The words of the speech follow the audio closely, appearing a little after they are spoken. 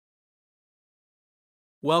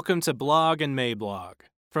Welcome to Blog and Mablog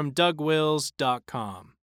from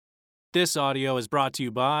DougWills.com. This audio is brought to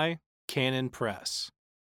you by Canon Press.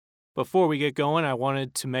 Before we get going, I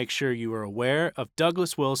wanted to make sure you are aware of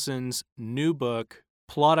Douglas Wilson's new book,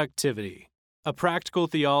 Plotductivity: A Practical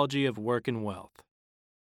Theology of Work and Wealth.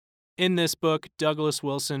 In this book, Douglas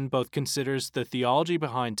Wilson both considers the theology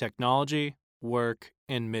behind technology, work,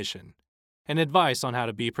 and mission, and advice on how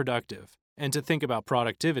to be productive and to think about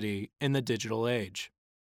productivity in the digital age.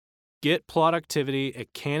 Get Plotductivity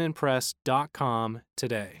at canonpress.com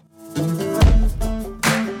today.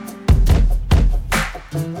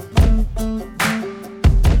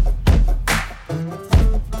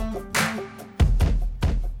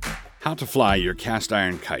 How to Fly Your Cast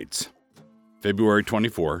Iron Kites, February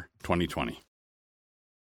 24, 2020.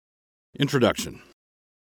 Introduction.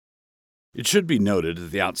 It should be noted at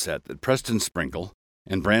the outset that Preston Sprinkle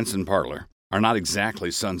and Branson Parler are not exactly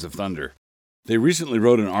sons of thunder. They recently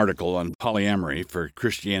wrote an article on polyamory for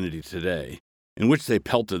Christianity Today, in which they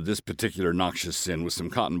pelted this particular noxious sin with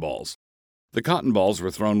some cotton balls. The cotton balls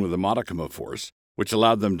were thrown with a modicum of force, which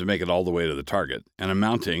allowed them to make it all the way to the target, and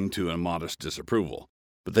amounting to a modest disapproval.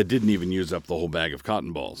 But they didn't even use up the whole bag of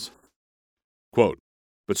cotton balls. Quote,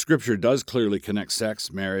 but Scripture does clearly connect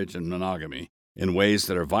sex, marriage, and monogamy in ways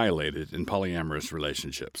that are violated in polyamorous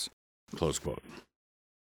relationships. Close quote.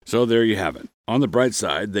 So there you have it. On the bright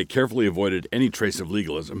side, they carefully avoided any trace of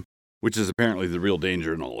legalism, which is apparently the real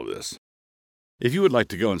danger in all of this. If you would like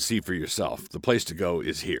to go and see for yourself, the place to go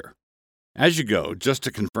is here. As you go, just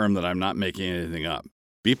to confirm that I'm not making anything up,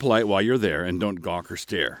 be polite while you're there and don't gawk or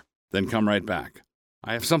stare. Then come right back.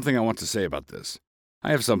 I have something I want to say about this. I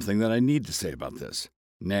have something that I need to say about this.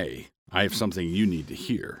 Nay, I have something you need to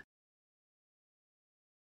hear.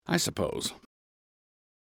 I suppose.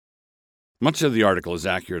 Much of the article is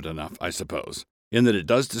accurate enough, I suppose, in that it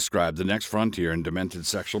does describe the next frontier in demented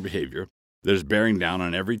sexual behavior that is bearing down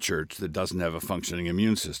on every church that doesn't have a functioning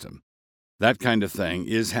immune system. That kind of thing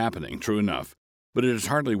is happening, true enough, but it is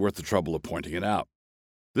hardly worth the trouble of pointing it out.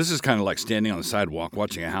 This is kind of like standing on the sidewalk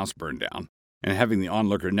watching a house burn down and having the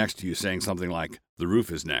onlooker next to you saying something like, "The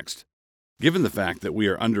roof is next." Given the fact that we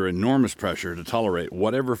are under enormous pressure to tolerate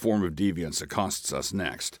whatever form of deviance accosts us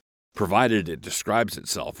next, provided it describes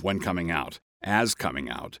itself when coming out, as coming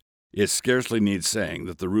out, it scarcely needs saying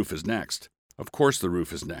that the roof is next. Of course the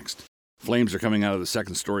roof is next. Flames are coming out of the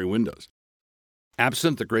second-story windows.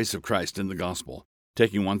 Absent the grace of Christ in the gospel,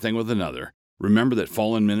 taking one thing with another, remember that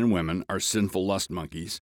fallen men and women are sinful lust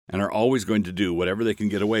monkeys and are always going to do whatever they can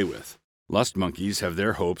get away with. Lust monkeys have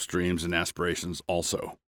their hopes, dreams, and aspirations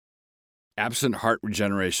also. Absent heart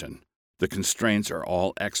regeneration, the constraints are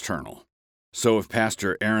all external. So if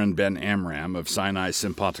Pastor Aaron Ben Amram of Sinai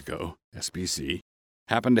Simpatico, SBC,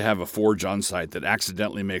 happened to have a forge on site that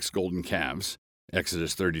accidentally makes golden calves,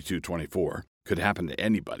 Exodus 32:24, could happen to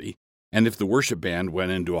anybody, and if the worship band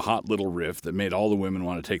went into a hot little riff that made all the women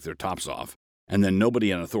want to take their tops off, and then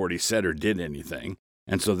nobody in authority said or did anything,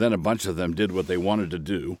 and so then a bunch of them did what they wanted to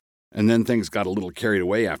do, and then things got a little carried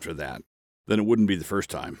away after that, then it wouldn't be the first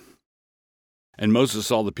time. And Moses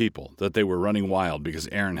saw the people, that they were running wild because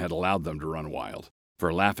Aaron had allowed them to run wild, for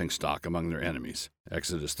a laughingstock among their enemies.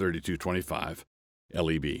 Exodus 32:25,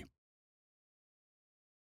 LEB.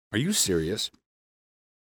 Are you serious?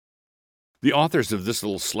 The authors of this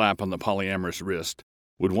little slap on the polyamorous wrist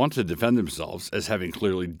would want to defend themselves as having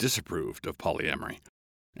clearly disapproved of polyamory.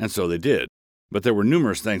 And so they did, but there were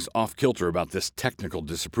numerous things off-kilter about this technical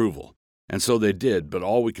disapproval. And so they did, but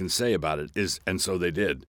all we can say about it is, and so they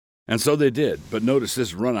did. And so they did, but notice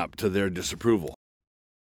this run-up to their disapproval.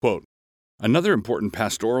 Quote, another important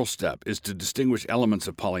pastoral step is to distinguish elements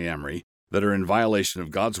of polyamory that are in violation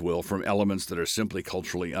of God's will from elements that are simply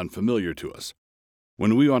culturally unfamiliar to us.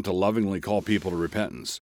 When we want to lovingly call people to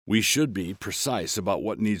repentance, we should be precise about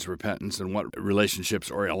what needs repentance and what relationships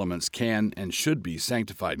or elements can and should be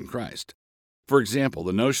sanctified in Christ. For example,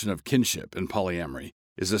 the notion of kinship in polyamory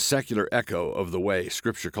is a secular echo of the way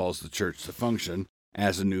Scripture calls the church to function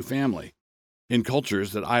as a new family. In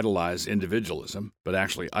cultures that idolize individualism, but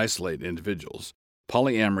actually isolate individuals,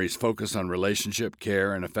 polyamory's focus on relationship,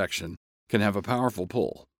 care, and affection can have a powerful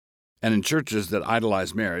pull. And in churches that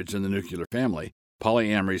idolize marriage and the nuclear family,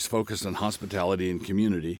 polyamory's focus on hospitality and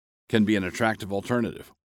community can be an attractive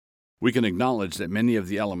alternative. We can acknowledge that many of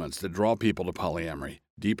the elements that draw people to polyamory,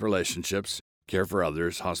 deep relationships, care for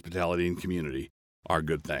others, hospitality, and community, are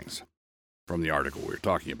good things. From the article we're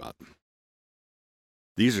talking about.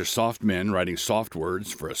 These are soft men writing soft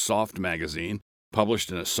words for a soft magazine,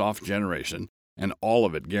 published in a soft generation, and all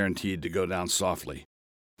of it guaranteed to go down softly.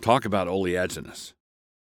 Talk about oleaginous.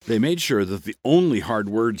 They made sure that the only hard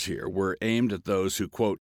words here were aimed at those who,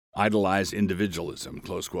 quote, idolize individualism,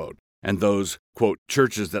 close quote, and those, quote,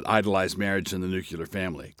 churches that idolize marriage and the nuclear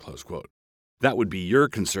family, close quote. That would be your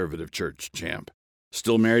conservative church, champ.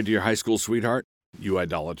 Still married to your high school sweetheart? You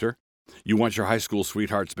idolater. You want your high school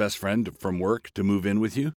sweetheart's best friend from work to move in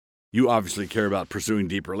with you? You obviously care about pursuing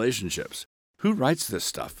deep relationships. Who writes this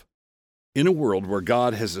stuff? In a world where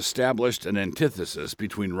God has established an antithesis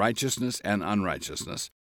between righteousness and unrighteousness,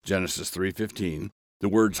 Genesis 3:15, the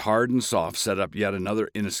words hard and soft set up yet another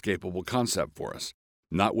inescapable concept for us.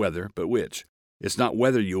 Not whether, but which. It's not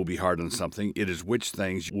whether you will be hard on something, it is which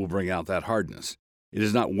things will bring out that hardness. It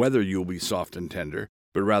is not whether you will be soft and tender,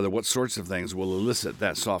 but rather what sorts of things will elicit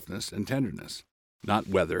that softness and tenderness. Not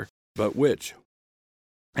whether, but which.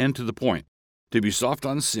 And to the point, to be soft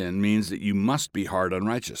on sin means that you must be hard on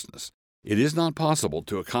righteousness. It is not possible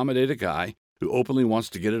to accommodate a guy who openly wants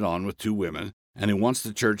to get it on with 2 women, and who wants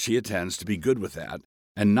the church he attends to be good with that,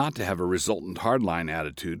 and not to have a resultant hardline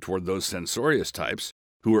attitude toward those censorious types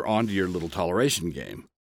who are onto your little toleration game.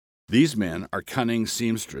 These men are cunning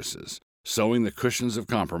seamstresses, sewing the cushions of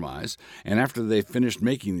compromise, and after they've finished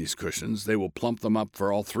making these cushions, they will plump them up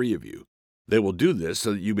for all 3 of you. They will do this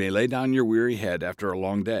so that you may lay down your weary head after a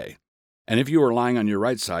long day. And if you are lying on your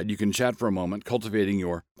right side, you can chat for a moment, cultivating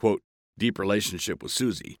your, quote, deep relationship with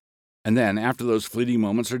Susie. And then, after those fleeting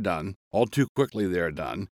moments are done, all too quickly they are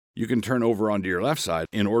done, you can turn over onto your left side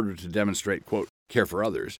in order to demonstrate, quote, care for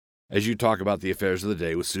others, as you talk about the affairs of the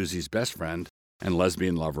day with Susie's best friend and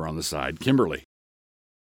lesbian lover on the side, Kimberly.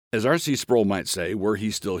 As R.C. Sproul might say, were he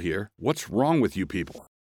still here, what's wrong with you people?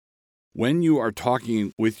 When you are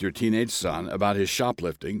talking with your teenage son about his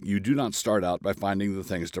shoplifting, you do not start out by finding the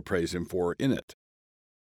things to praise him for in it.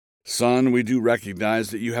 Son, we do recognize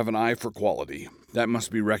that you have an eye for quality. That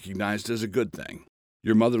must be recognized as a good thing.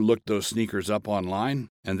 Your mother looked those sneakers up online,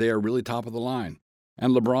 and they are really top of the line.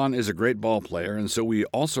 And LeBron is a great ball player, and so we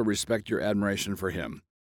also respect your admiration for him.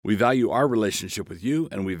 We value our relationship with you,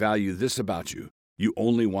 and we value this about you. You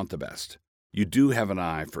only want the best. You do have an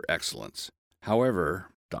eye for excellence. However, ...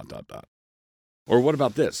 Or what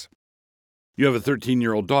about this? You have a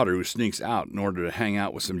 13-year-old daughter who sneaks out in order to hang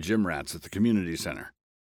out with some gym rats at the community center.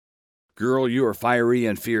 Girl, you are fiery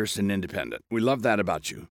and fierce and independent. We love that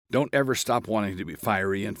about you. Don't ever stop wanting to be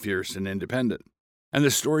fiery and fierce and independent. And the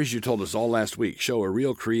stories you told us all last week show a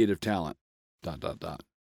real creative talent. ...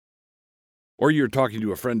 Or you're talking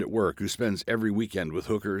to a friend at work who spends every weekend with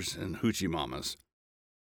hookers and hoochie mamas.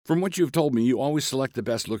 From what you've told me, you always select the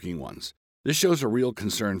best-looking ones. This shows a real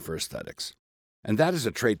concern for aesthetics. And that is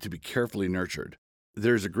a trait to be carefully nurtured.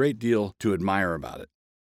 There's a great deal to admire about it.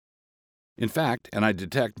 In fact, and I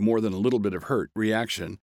detect more than a little bit of hurt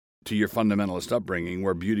reaction to your fundamentalist upbringing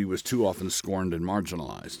where beauty was too often scorned and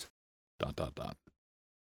marginalized. ...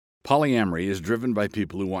 Polyamory is driven by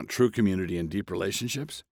people who want true community and deep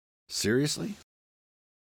relationships? Seriously?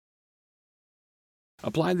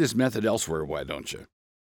 Apply this method elsewhere, why don't you?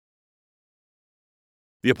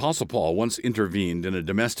 The Apostle Paul once intervened in a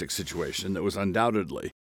domestic situation that was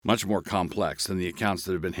undoubtedly much more complex than the accounts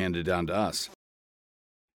that have been handed down to us.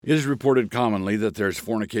 It is reported commonly that there is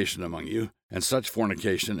fornication among you, and such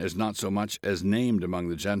fornication is not so much as named among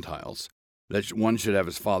the Gentiles, that one should have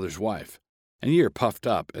his father's wife. And ye are puffed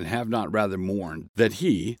up, and have not rather mourned, that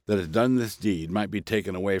he that hath done this deed might be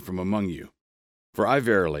taken away from among you. For I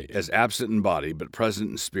verily, as absent in body, but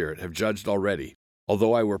present in spirit, have judged already,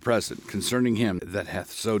 although I were present, concerning him that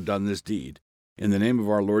hath so done this deed, in the name of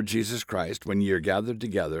our Lord Jesus Christ, when ye are gathered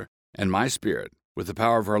together, and my spirit, with the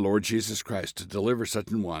power of our Lord Jesus Christ, to deliver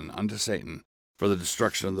such an one unto Satan, for the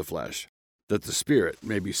destruction of the flesh, that the spirit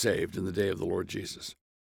may be saved in the day of the Lord Jesus.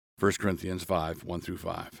 1 Corinthians 5,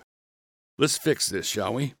 1-5. Let's fix this,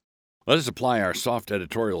 shall we? Let us apply our soft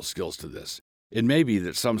editorial skills to this. It may be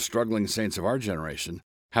that some struggling saints of our generation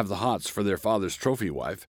have the hots for their father's trophy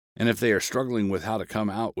wife, and if they are struggling with how to come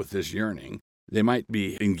out with this yearning, they might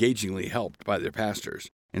be engagingly helped by their pastors,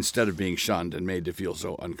 instead of being shunned and made to feel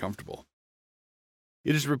so uncomfortable.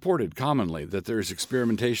 It is reported commonly that there is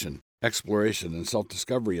experimentation, exploration, and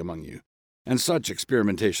self-discovery among you, and such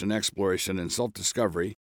experimentation, exploration, and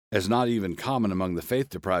self-discovery as not even common among the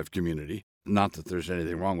faith-deprived community, not that there's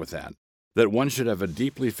anything wrong with that one should have a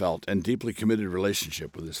deeply felt and deeply committed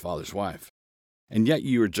relationship with his father's wife. And yet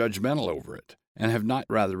you are judgmental over it, and have not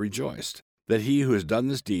rather rejoiced, that he who has done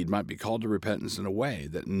this deed might be called to repentance in a way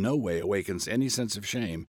that in no way awakens any sense of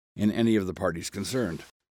shame in any of the parties concerned.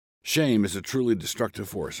 Shame is a truly destructive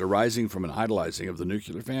force arising from an idolizing of the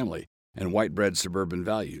nuclear family and white-bread suburban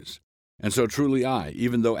values. And so truly I,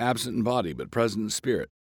 even though absent in body but present in spirit,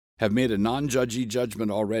 have made a non-judgy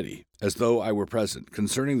judgment already, as though I were present,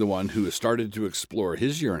 concerning the one who has started to explore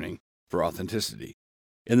his yearning for authenticity.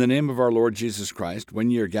 In the name of our Lord Jesus Christ,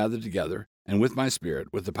 when ye are gathered together, and with my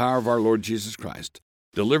Spirit, with the power of our Lord Jesus Christ,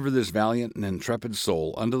 deliver this valiant and intrepid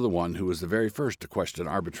soul unto the one who was the very first to question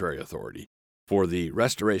arbitrary authority, for the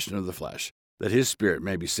restoration of the flesh, that his spirit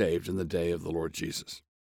may be saved in the day of the Lord Jesus.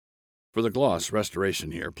 For the gloss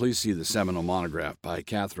restoration here, please see the seminal monograph by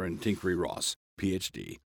Catherine Tinkery Ross,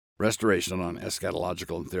 Ph.D., Restoration on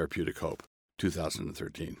Eschatological and Therapeutic Hope,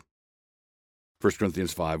 2013. 1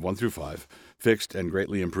 Corinthians 5, 1-5, fixed and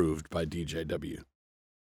greatly improved by D.J.W.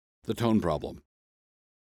 The tone problem.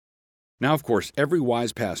 Now, of course, every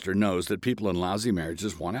wise pastor knows that people in lousy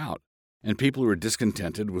marriages want out, and people who are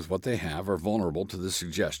discontented with what they have are vulnerable to the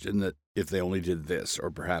suggestion that if they only did this,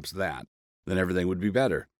 or perhaps that, then everything would be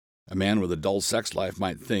better. A man with a dull sex life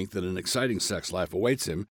might think that an exciting sex life awaits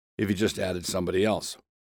him if he just added somebody else.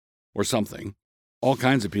 Or something. All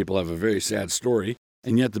kinds of people have a very sad story,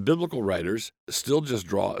 and yet the biblical writers still just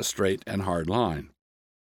draw a straight and hard line.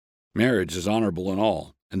 Marriage is honorable in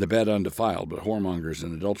all, and the bed undefiled, but whoremongers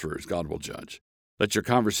and adulterers God will judge. Let your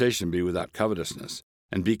conversation be without covetousness,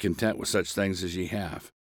 and be content with such things as ye have.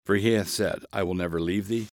 For he hath said, I will never leave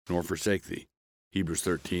thee, nor forsake thee. Hebrews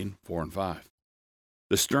 13, 4-5.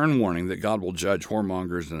 The stern warning that God will judge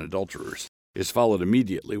whoremongers and adulterers is followed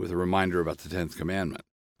immediately with a reminder about the 10th commandment,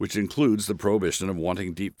 which includes the prohibition of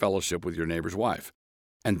wanting deep fellowship with your neighbor's wife.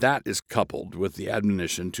 And that is coupled with the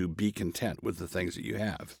admonition to be content with the things that you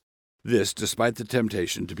have. This despite the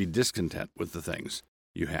temptation to be discontent with the things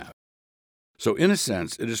you have. So in a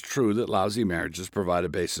sense, it is true that lousy marriages provide a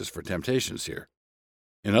basis for temptations here.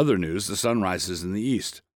 In other news, the sun rises in the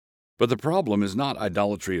east. But the problem is not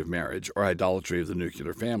idolatry of marriage or idolatry of the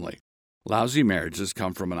nuclear family. Lousy marriages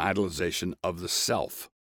come from an idolization of the self.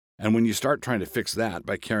 And when you start trying to fix that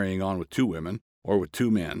by carrying on with 2 women or with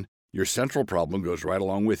 2 men, your central problem goes right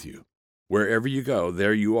along with you. Wherever you go,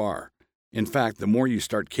 there you are. In fact, the more you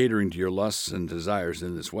start catering to your lusts and desires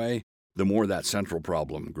in this way, the more that central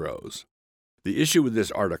problem grows. The issue with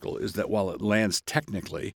this article is that while it lands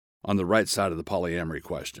technically on the right side of the polyamory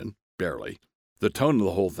question, barely, the tone of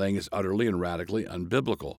the whole thing is utterly and radically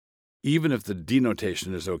unbiblical. Even if the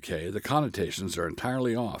denotation is okay, the connotations are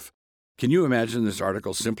entirely off. Can you imagine this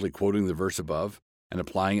article simply quoting the verse above and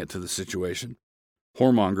applying it to the situation?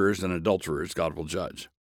 Whoremongers and adulterers God will judge.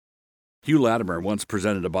 Hugh Latimer once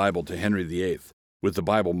presented a Bible to Henry VIII, with the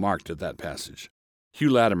Bible marked at that passage.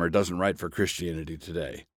 Hugh Latimer doesn't write for Christianity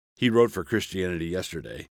Today. He wrote for Christianity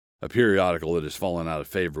Yesterday, a periodical that has fallen out of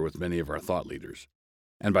favor with many of our thought leaders.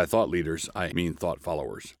 And by thought leaders, I mean thought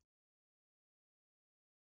followers.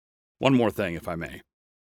 One more thing, if I may.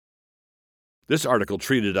 This article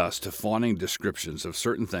treated us to fawning descriptions of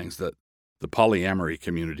certain things that the polyamory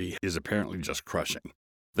community is apparently just crushing.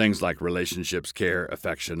 Things like relationships, care,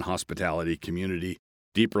 affection, hospitality, community,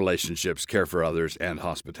 deep relationships, care for others, and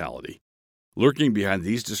hospitality. Lurking behind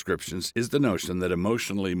these descriptions is the notion that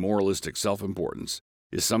emotionally moralistic self-importance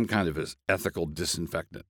is some kind of ethical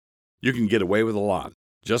disinfectant. You can get away with a lot,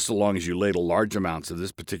 just so long as you ladle large amounts of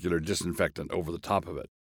this particular disinfectant over the top of it.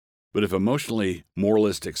 But if emotionally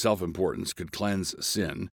moralistic self-importance could cleanse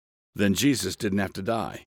sin, then Jesus didn't have to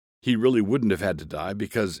die. He really wouldn't have had to die,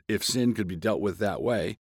 because if sin could be dealt with that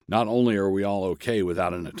way, not only are we all okay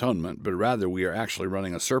without an atonement, but rather we are actually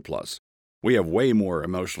running a surplus. We have way more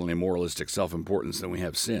emotionally moralistic self-importance than we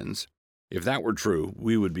have sins. If that were true,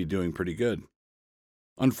 we would be doing pretty good.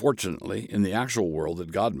 Unfortunately, in the actual world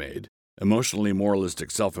that God made, emotionally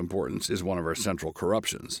moralistic self-importance is one of our central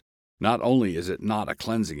corruptions. Not only is it not a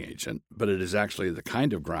cleansing agent, but it is actually the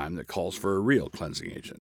kind of grime that calls for a real cleansing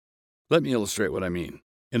agent. Let me illustrate what I mean.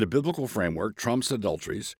 In a biblical framework, Trump's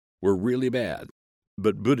adulteries were really bad,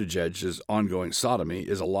 but Buttigieg's ongoing sodomy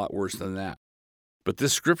is a lot worse than that. But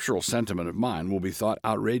this scriptural sentiment of mine will be thought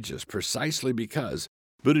outrageous precisely because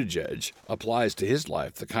Buttigieg applies to his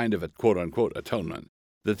life the kind of a quote-unquote atonement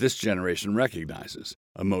that this generation recognizes,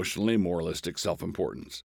 emotionally moralistic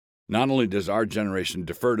self-importance. Not only does our generation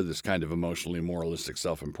defer to this kind of emotionally moralistic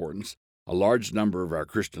self-importance, a large number of our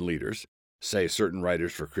Christian leaders, say certain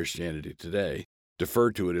writers for Christianity Today,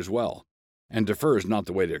 defer to it as well. And defer is not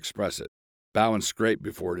the way to express it. Bow and scrape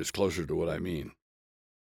before it is closer to what I mean.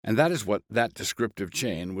 And that is what that descriptive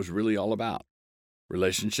chain was really all about.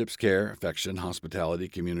 Relationships, care, affection, hospitality,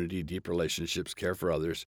 community, deep relationships, care for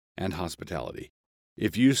others, and hospitality.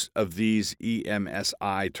 If use of these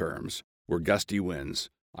EMSI terms were gusty winds,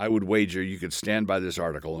 I would wager you could stand by this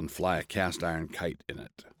article and fly a cast iron kite in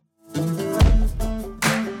it.